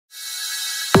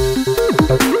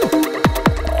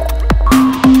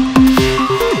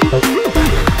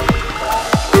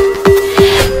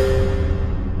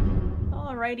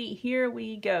Alrighty, here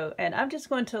we go. And I'm just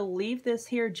going to leave this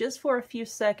here just for a few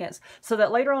seconds so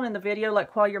that later on in the video,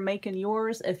 like while you're making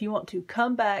yours, if you want to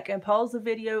come back and pause the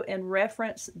video and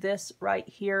reference this right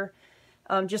here,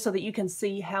 just so that you can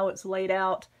see how it's laid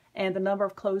out and the number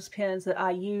of clothespins that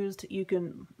I used, you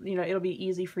can, it'll be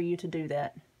easy for you to do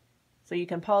that. So you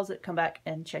can pause it, come back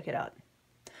and check it out.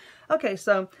 Okay,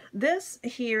 so this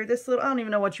here, this little, I don't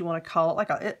even know what you want to call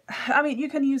it. I mean, you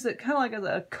can use it kind of like as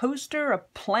a coaster, a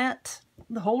plant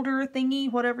holder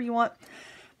thingy, whatever you want.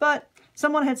 But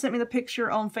someone had sent me the picture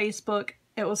on Facebook.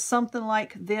 It was something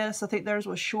like this. I think theirs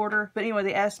was shorter. But anyway,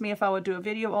 they asked me if I would do a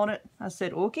video on it. I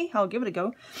said, okay, I'll give it a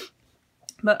go.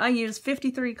 But I used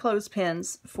 53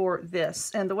 clothespins for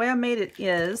this. And the way I made it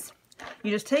is,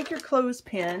 you just take your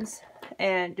clothespins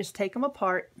and just take them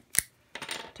apart.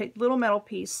 Take the little metal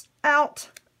piece out.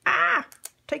 Ah!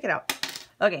 Take it out.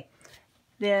 Okay.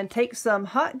 Then take some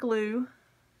hot glue.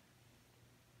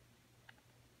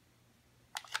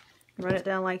 Run it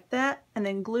down like that. And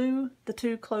then glue the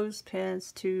two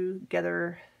clothespins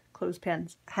together.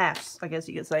 Clothespins, halves, I guess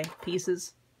you could say.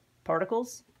 Pieces,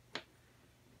 particles.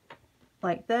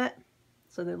 Like that.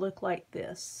 So they look like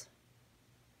this.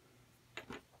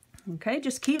 Okay,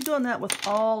 just keep doing that with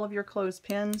all of your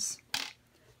clothespins.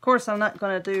 Of course, I'm not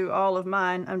going to do all of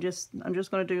mine. I'm just going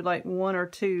to do like one or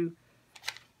two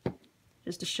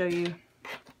just to show you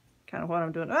kind of what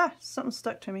I'm doing. Ah, something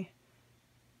stuck to me.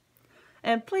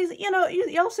 And please,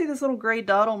 y'all see this little gray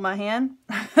dot on my hand?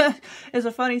 It's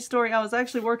a funny story. I was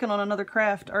actually working on another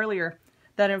craft earlier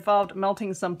that involved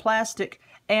melting some plastic.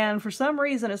 And for some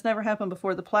reason, it's never happened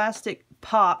before, the plastic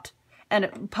popped. And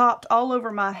it popped all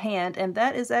over my hand, and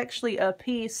that is actually a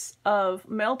piece of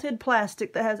melted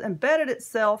plastic that has embedded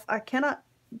itself. I cannot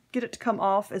get it to come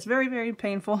off. It's very, very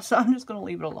painful, so I'm just going to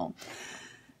leave it alone.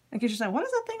 In case you're saying, what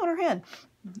is that thing on her head?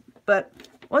 But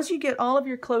once you get all of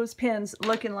your clothespins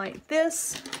looking like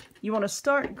this, you want to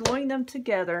start gluing them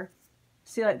together.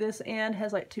 See, like this end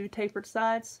has like two tapered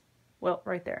sides? Well,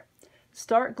 right there.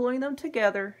 Start gluing them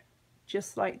together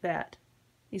just like that.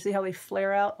 You see how they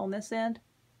flare out on this end?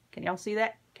 Can y'all see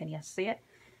that? Can you see it?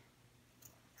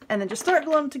 And then just start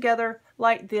gluing them together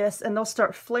like this, and they'll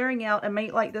start flaring out and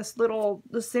make like this little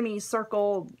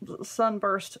semicircle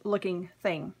sunburst looking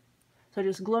thing. So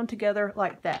just glue them together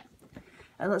like that.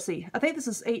 And let's see, I think this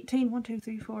is 18. 1, 2,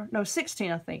 3, 4. No,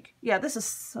 16, I think. Yeah, this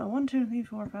is 1, 2, 3,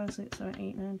 4, 5, 6, 7,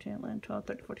 8, 9, 10, 11, 12,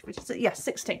 13, 14, 15, 16. Yeah,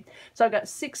 16. So I've got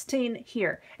 16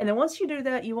 here. And then once you do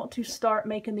that, you want to start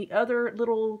making the other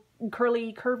little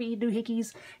curvy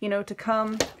doohickeys, to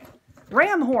come,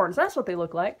 ram horns, that's what they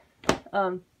look like,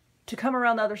 to come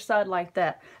around the other side like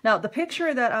that. Now, the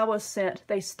picture that I was sent,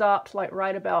 they stopped like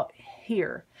right about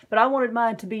here. But I wanted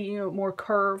mine to be, more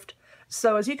curved.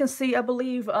 So as you can see, I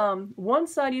believe one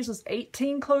side uses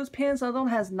 18 clothespins, the other one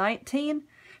has 19.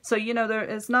 So,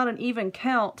 it's not an even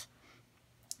count.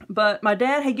 But my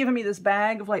dad had given me this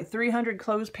bag of like 300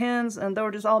 clothespins, and they were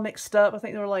just all mixed up. I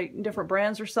think they were like different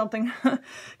brands or something,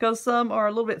 because some are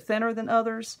a little bit thinner than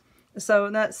others. So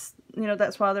that's,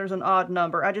 that's why there's an odd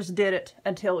number. I just did it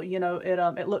until,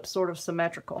 it looked sort of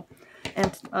symmetrical.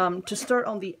 And to start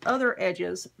on the other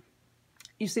edges,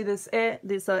 you see this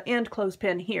end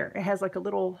clothespin here. It has like a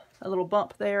little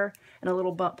bump there and a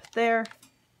little bump there.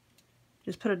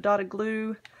 Just put a dot of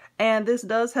glue. And this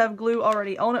does have glue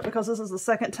already on it because this is the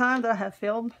second time that I have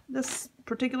filmed this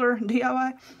particular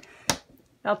DIY.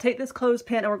 I'll take this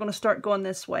clothespin and we're going to start going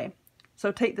this way.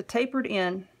 So take the tapered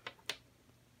end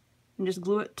and just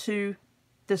glue it to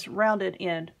this rounded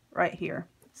end right here.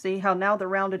 See how now the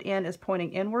rounded end is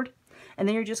pointing inward? And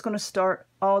then you're just going to start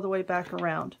all the way back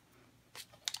around.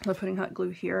 I'm putting hot glue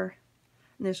here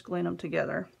and just gluing them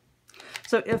together.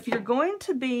 So if you're going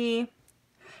to be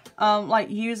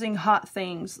like using hot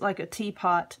things like a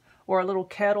teapot or a little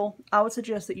kettle, I would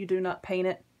suggest that you do not paint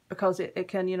it because it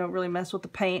can, really mess with the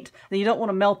paint. Then you don't want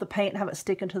to melt the paint and have it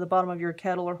stick into the bottom of your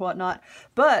kettle or whatnot.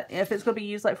 But if it's going to be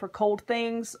used like for cold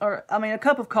things, or I mean a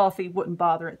cup of coffee wouldn't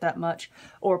bother it that much,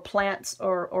 or plants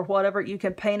or whatever, you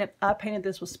can paint it. I painted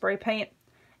this with spray paint.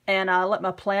 And I let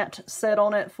my plant set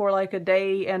on it for like a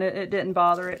day and it didn't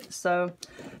bother it. So,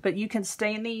 but you can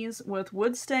stain these with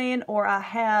wood stain, or I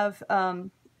have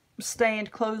stained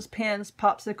clothespins,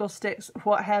 popsicle sticks,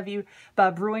 what have you,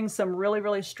 by brewing some really,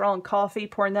 really strong coffee,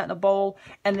 pouring that in a bowl,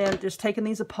 and then just taking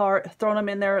these apart, throwing them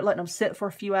in there, letting them sit for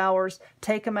a few hours,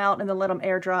 take them out, and then let them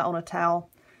air dry on a towel.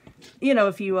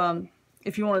 If you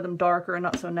wanted them darker and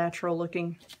not so natural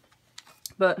looking.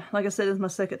 But like I said, this is my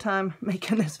second time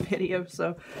making this video,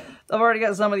 so I've already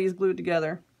got some of these glued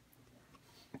together.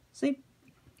 See?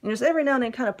 And just every now and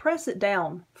then kind of press it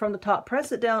down from the top.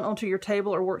 Press it down onto your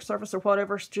table or work surface or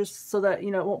whatever, just so that, you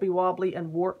know, it won't be wobbly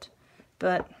and warped.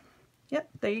 But, yep,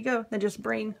 there you go. Then just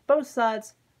bring both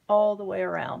sides all the way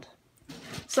around.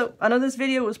 So, I know this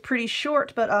video was pretty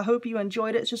short, but I hope you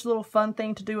enjoyed it. It's just a little fun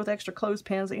thing to do with extra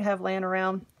clothespins that you have laying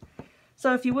around.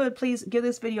 So if you would, please give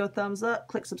this video a thumbs up,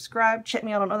 click subscribe, check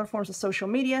me out on other forms of social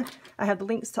media. I have the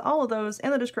links to all of those in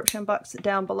the description box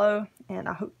down below, and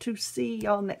I hope to see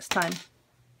y'all next time.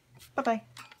 Bye-bye.